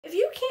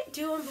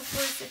can't do them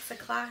before 6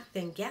 o'clock,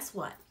 then guess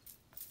what?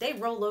 They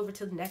roll over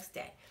to the next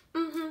day.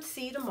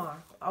 See you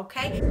tomorrow,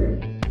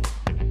 okay?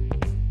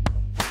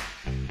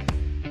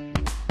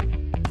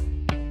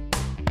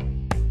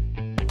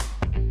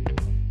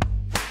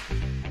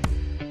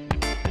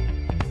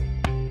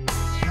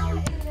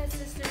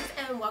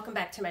 Welcome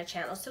back to my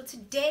channel. So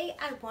today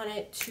I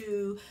wanted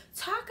to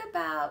talk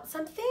about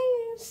some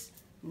things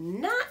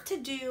not to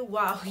do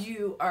while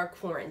you are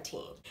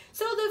quarantined.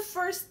 So the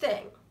first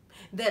thing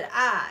that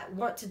I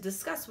want to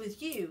discuss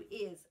with you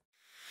is,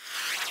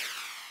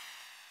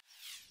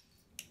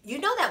 you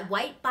know that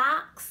white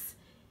box?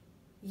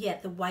 Yeah,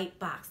 the white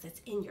box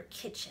that's in your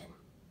kitchen.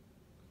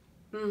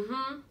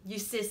 You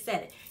just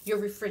said it, your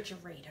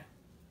refrigerator.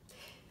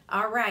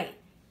 All right,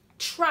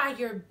 try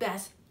your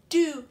best.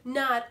 Do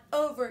not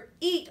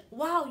overeat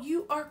while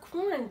you are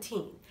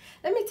quarantined.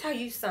 Let me tell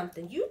you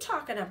something. You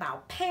talking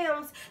about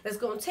pounds that's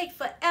going to take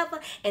forever,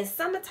 and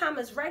summertime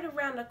is right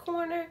around the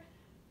corner.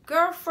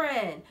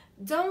 Girlfriend,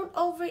 don't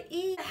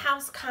overeat the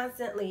house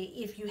constantly.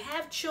 If you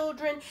have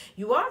children,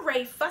 you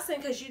already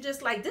fussing because you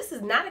just like, this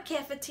is not a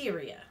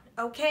cafeteria.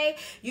 Okay,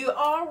 you're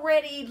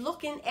already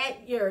looking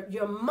at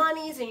your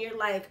monies and you're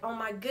like, oh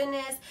my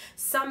goodness,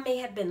 some may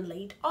have been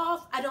laid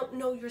off. I don't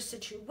know your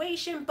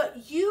situation,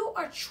 but you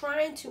are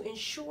trying to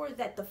ensure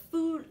that the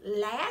food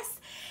lasts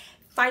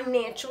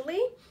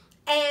financially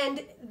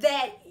and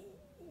that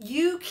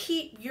you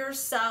keep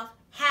yourself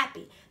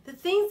happy. The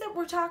things that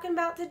we're talking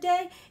about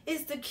today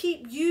is to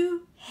keep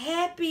you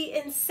happy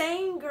and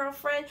sane,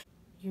 girlfriend.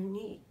 You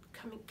need,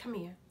 come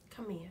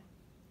here.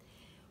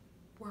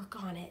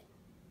 Work on it.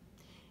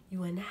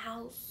 You in the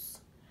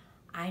house,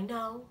 I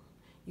know,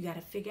 you got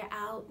to figure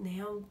out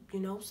now, you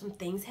know, some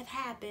things have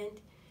happened.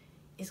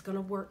 It's going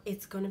to work.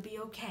 It's going to be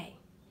okay.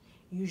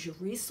 Use your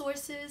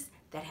resources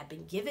that have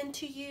been given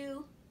to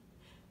you,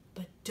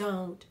 but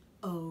don't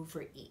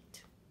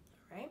overeat,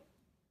 all right?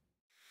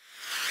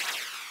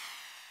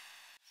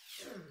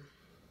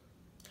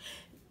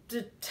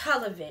 The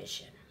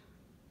television,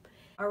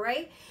 all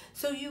right?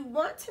 So you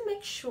want to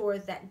make sure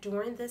that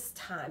during this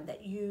time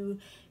that you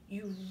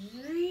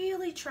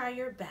really try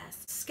your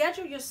best.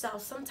 Schedule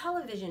yourself some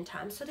television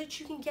time so that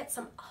you can get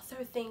some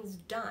other things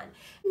done.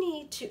 You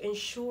need to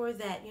ensure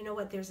that, you know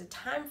what, there's a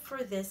time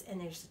for this and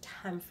there's a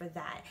time for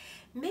that.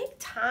 Make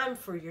time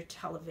for your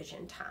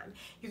television time.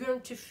 You're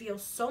going to feel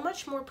so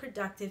much more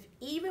productive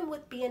even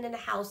with being in the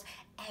house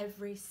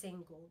every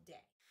single day.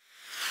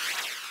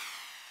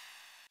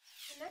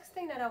 The next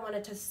thing that I want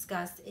to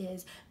discuss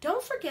is,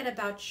 don't forget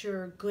about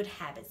your good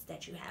habits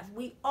that you have.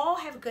 We all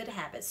have good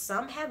habits.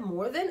 Some have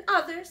more than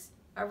others,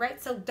 all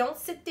right? So don't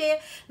sit there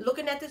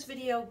looking at this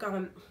video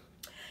going,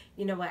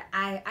 you know what,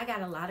 I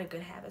got a lot of good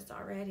habits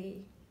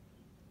already.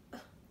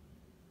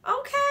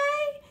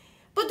 Okay,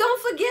 but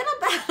don't forget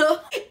about them.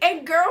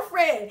 And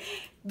girlfriend,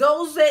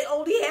 those that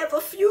only have a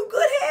few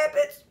good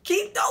habits,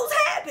 keep those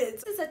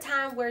habits. This is a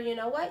time where, you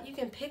know what, you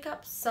can pick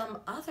up some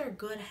other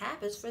good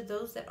habits for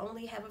those that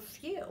only have a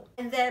few.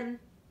 And then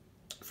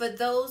for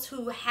those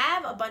who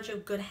have a bunch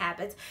of good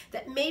habits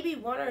that maybe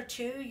one or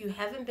two you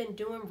haven't been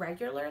doing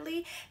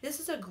regularly, this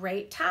is a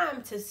great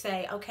time to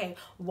say, okay,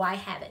 why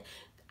haven't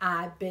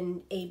I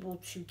been able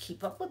to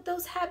keep up with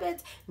those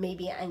habits?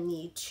 Maybe I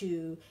need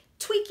to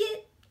tweak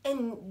it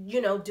and,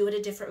 you know, do it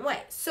a different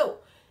way. So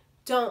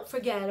don't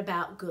forget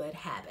about good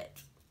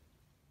habits,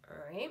 all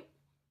right?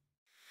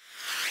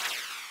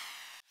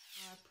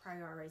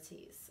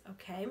 Priorities,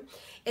 okay?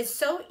 It's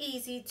so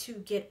easy to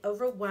get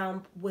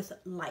overwhelmed with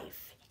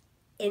life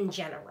in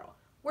general.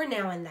 We're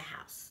now in the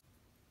house.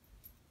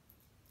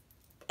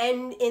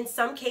 And in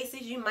some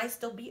cases, you might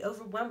still be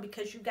overwhelmed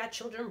because you got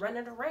children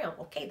running around.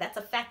 Okay, that's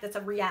a fact, that's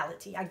a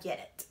reality, I get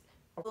it.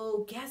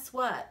 Well, guess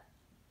what?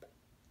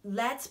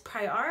 Let's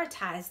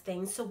prioritize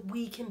things so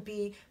we can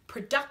be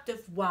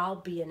productive while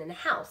being in the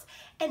house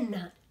and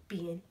not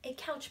being a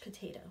couch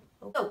potato.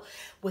 So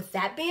with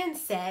that being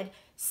said,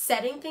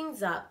 setting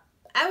things up,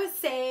 I would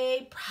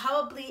say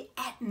probably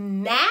at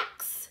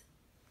max,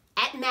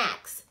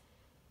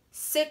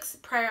 6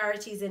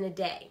 priorities in a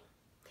day.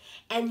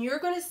 And you're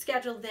going to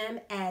schedule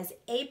them as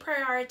A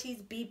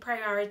priorities, B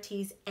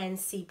priorities, and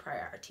C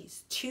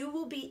priorities. 2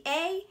 will be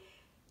A,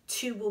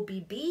 2 will be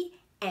B,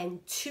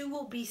 and 2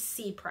 will be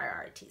C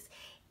priorities.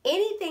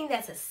 Anything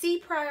that's a C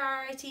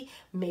priority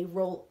may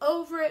roll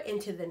over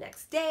into the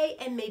next day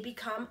and may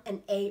become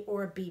an A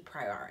or a B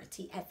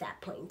priority at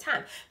that point in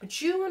time.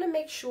 But you want to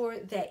make sure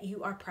that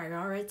you are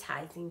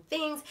prioritizing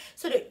things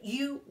so that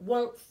you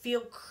won't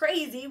feel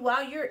crazy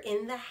while you're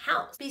in the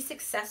house. Be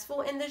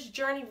successful in this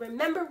journey.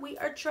 Remember, we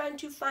are trying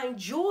to find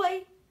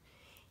joy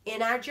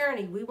in our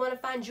journey. We want to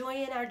find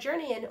joy in our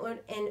journey, and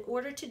in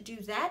order to do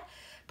that,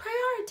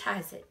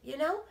 prioritize it, you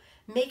know?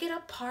 Make it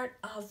a part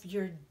of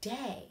your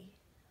day,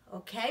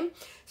 okay?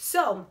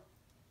 So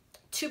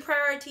 2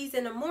 priorities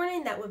in the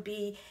morning, that would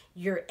be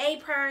your A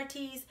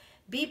priorities.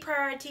 B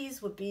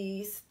priorities would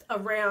be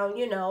around,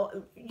 you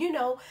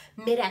know,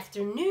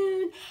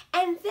 mid-afternoon.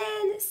 And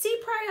then C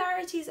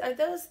priorities are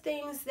those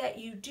things that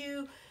you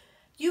do.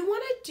 You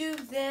want to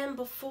do them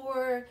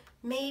before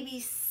maybe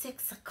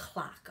 6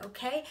 o'clock,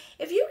 okay?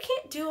 If you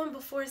can't do them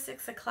before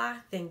 6 o'clock,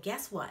 then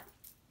guess what?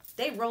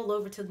 They roll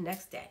over to the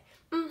next day.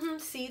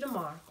 See you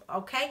tomorrow,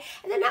 okay?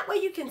 And then that way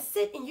you can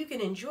sit and you can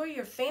enjoy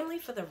your family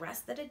for the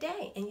rest of the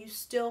day and you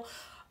still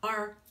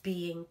are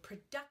being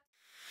productive.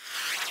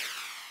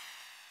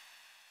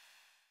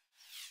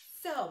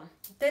 So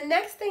the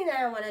next thing that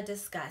I want to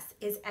discuss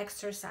is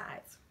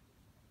exercise.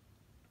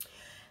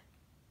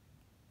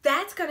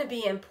 That's going to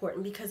be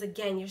important because,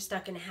 again, you're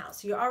stuck in the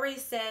house. You already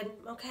said,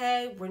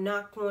 okay, we're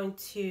not going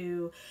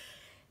to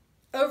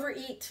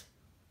overeat.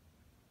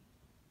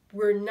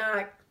 We're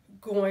not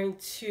going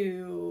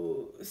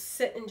to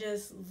sit and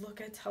just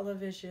look at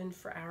television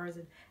for hours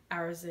and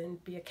hours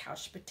and be a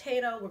couch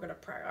potato. We're going to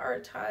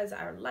prioritize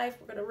our life.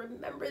 We're going to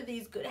remember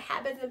these good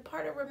habits. And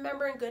part of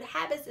remembering good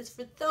habits is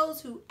for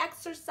those who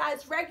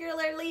exercise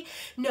regularly.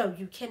 No,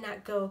 you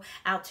cannot go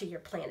out to your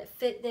Planet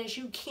Fitness.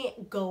 You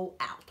can't go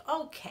out.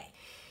 Okay.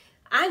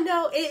 I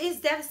know it is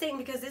devastating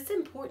because it's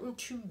important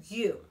to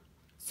you.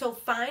 So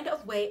find a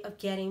way of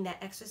getting that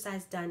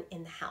exercise done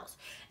in the house.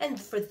 And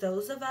for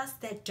those of us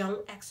that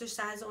don't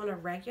exercise on a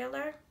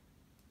regular,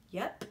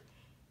 yep,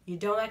 you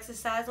don't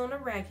exercise on a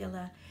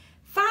regular,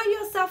 find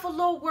yourself a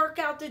little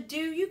workout to do.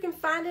 You can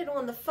find it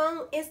on the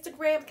phone,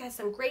 Instagram. Got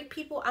some great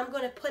people. I'm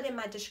going to put in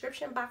my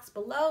description box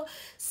below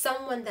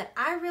someone that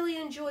I really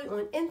enjoy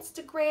on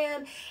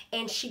Instagram,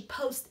 and she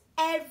posts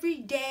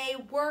everyday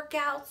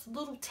workouts,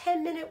 little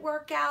 10-minute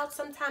workouts,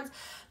 sometimes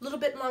a little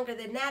bit longer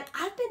than that.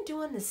 I've been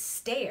doing the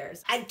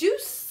stairs. I do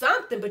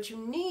something, but you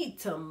need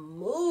to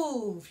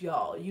move,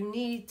 y'all. You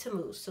need to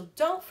move. So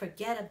don't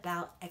forget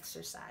about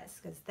exercise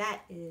because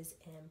that is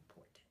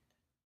important.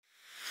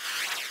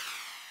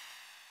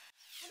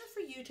 In order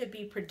for you to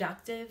be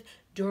productive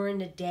during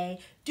the day,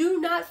 do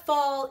not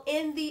fall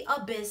in the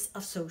abyss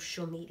of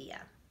social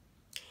media.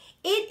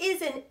 It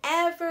is an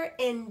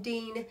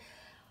ever-ending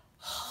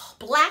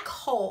black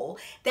hole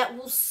that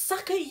will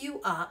sucker you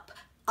up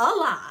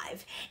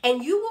alive,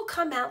 and you will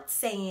come out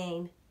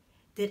saying,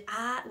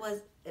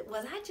 was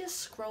I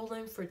just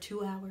scrolling for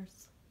 2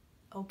 hours?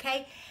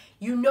 Okay,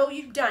 you know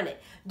you've done it.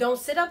 Don't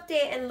sit up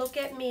there and look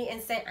at me and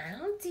say, I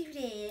don't do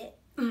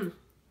that.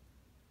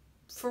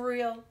 For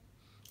real,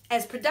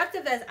 as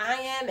productive as I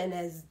am and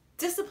as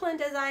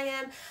disciplined as I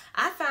am,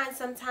 I find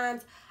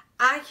sometimes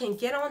I can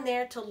get on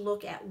there to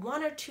look at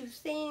 1 or 2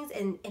 things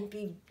and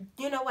be,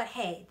 you know what,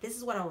 hey, this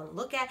is what I want to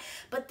look at.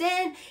 But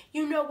then,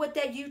 you know what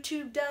that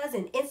YouTube does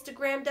and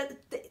Instagram does,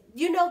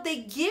 you know,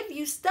 they give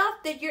you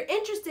stuff that you're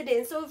interested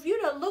in. So if you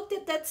done looked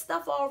at that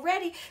stuff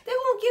already, they're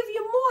going to give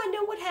you more. And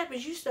then what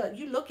happens?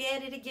 You look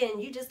at it again.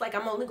 You just like,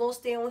 I'm only going to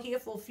stay on here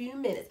for a few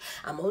minutes.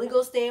 I'm only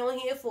going to stay on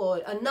here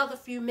for another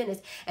few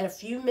minutes. And a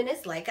few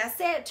minutes, like I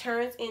said,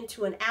 turns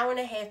into an hour and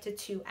a half to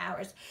 2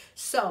 hours.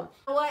 So,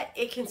 you know what?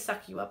 It can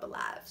suck you up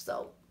alive.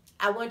 So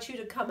I want you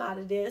to come out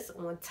of this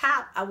on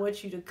top. I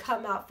want you to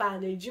come out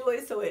finding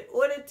joy. So in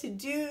order to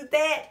do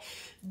that,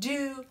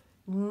 do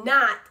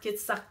not get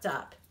sucked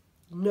up.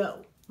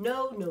 No.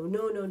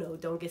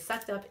 Don't get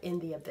sucked up in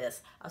the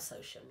abyss of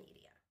social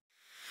media.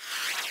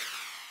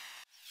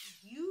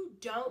 You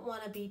don't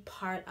want to be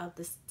part of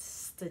the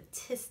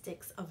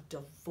statistics of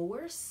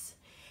divorce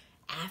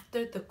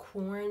after the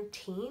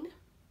quarantine.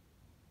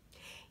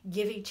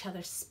 Give each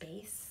other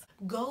space.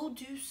 Go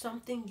do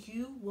something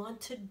you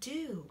want to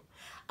do.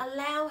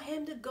 Allow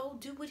him to go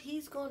do what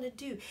he's going to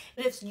do.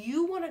 But if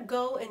you want to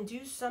go and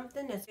do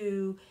something that's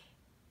to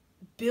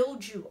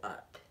build you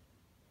up,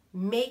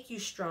 make you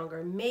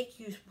stronger, make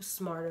you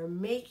smarter,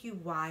 make you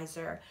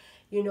wiser,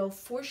 you know,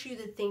 force you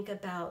to think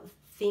about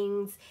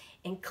things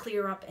and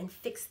clear up and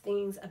fix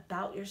things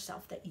about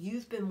yourself that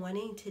you've been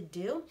wanting to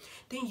do,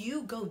 then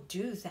you go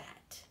do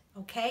that.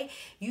 Okay,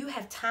 you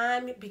have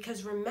time,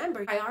 because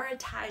remember,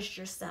 prioritize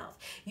yourself.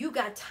 You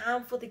got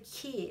time for the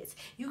kids.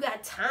 You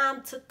got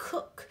time to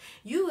cook.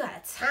 You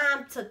got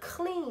time to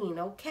clean.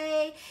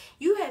 Okay,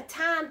 you have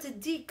time to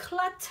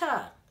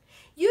declutter.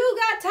 You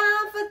got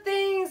time for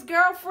things,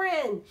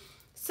 girlfriend.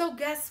 So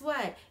guess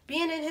what?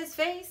 Being in his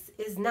face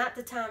is not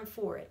the time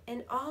for it.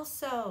 And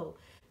also,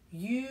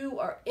 you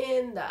are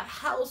in the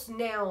house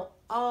now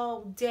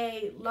all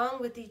day long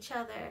with each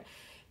other.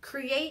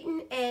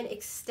 Creating and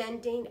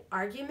extending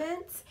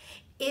arguments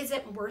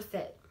isn't worth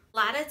it. A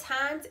lot of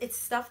times it's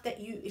stuff that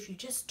if you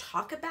just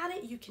talk about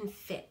it, you can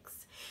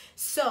fix.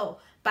 So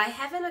by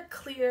having a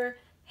clear,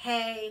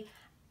 hey,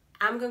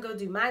 I'm going to go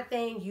do my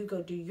thing, you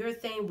go do your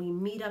thing, we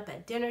meet up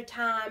at dinner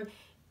time,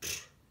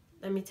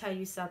 let me tell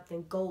you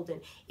something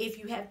golden. If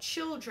you have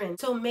children,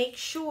 so make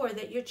sure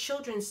that your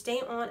children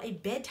stay on a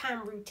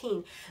bedtime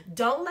routine.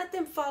 Don't let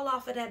them fall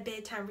off of that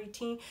bedtime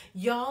routine.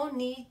 Y'all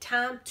need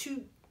time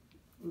to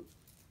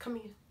come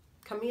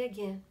here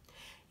again.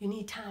 You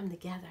need time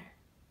together.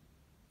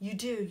 You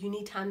do. You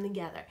need time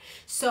together.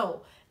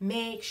 So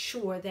make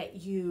sure that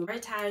you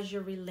prioritize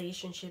your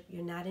relationship.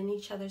 You're not in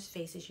each other's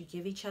faces. You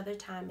give each other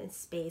time and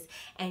space,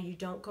 and you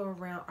don't go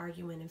around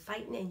arguing and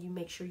fighting, and you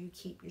make sure you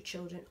keep your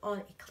children on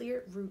a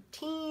clear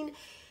routine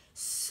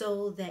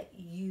so that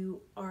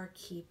you are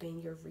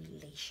keeping your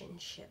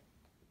relationship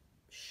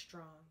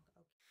strong.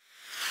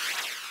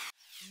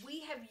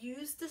 have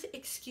used the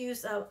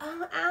excuse of,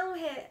 oh, I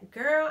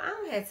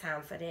don't have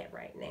time for that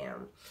right now.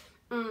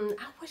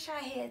 I wish I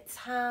had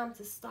time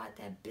to start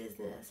that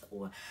business,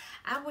 or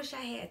I wish I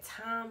had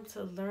time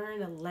to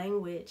learn a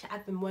language.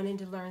 I've been wanting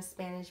to learn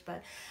Spanish,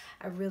 but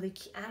I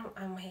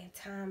don't have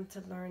time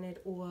to learn it.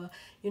 Or,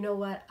 you know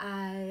what,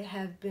 I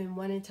have been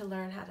wanting to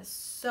learn how to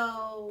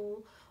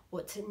sew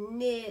or to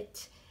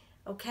knit.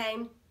 Okay,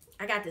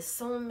 I got this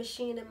sewing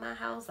machine in my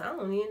house. I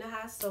don't even know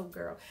how to sew,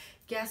 girl.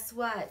 Guess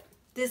what?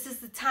 This is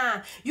the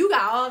time. You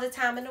got all the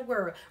time in the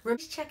world.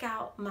 Remember to check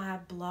out my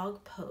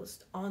blog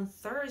post on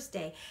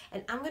Thursday,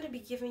 and I'm going to be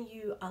giving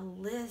you a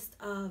list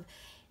of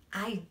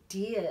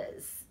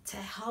ideas to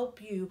help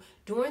you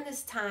during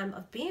this time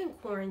of being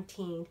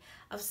quarantined,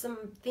 of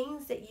some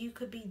things that you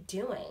could be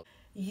doing.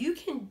 You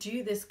can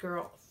do this,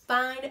 girl.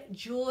 Find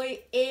joy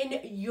in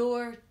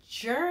your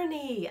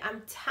journey.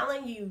 I'm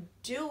telling you,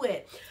 do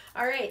it.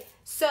 All right,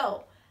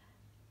 so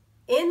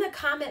in the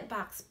comment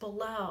box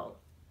below,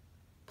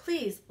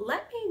 please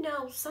let me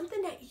know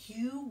something that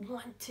you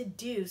want to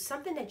do,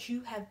 something that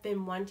you have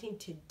been wanting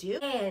to do,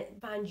 and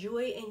find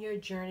joy in your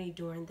journey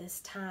during this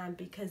time,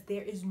 because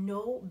there is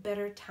no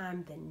better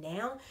time than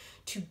now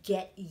to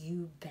get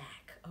you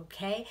back,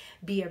 okay?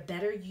 Be a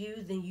better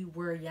you than you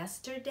were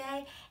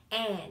yesterday,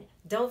 and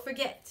don't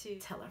forget to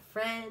tell a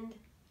friend,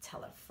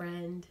 tell a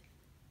friend,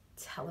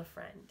 tell a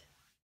friend.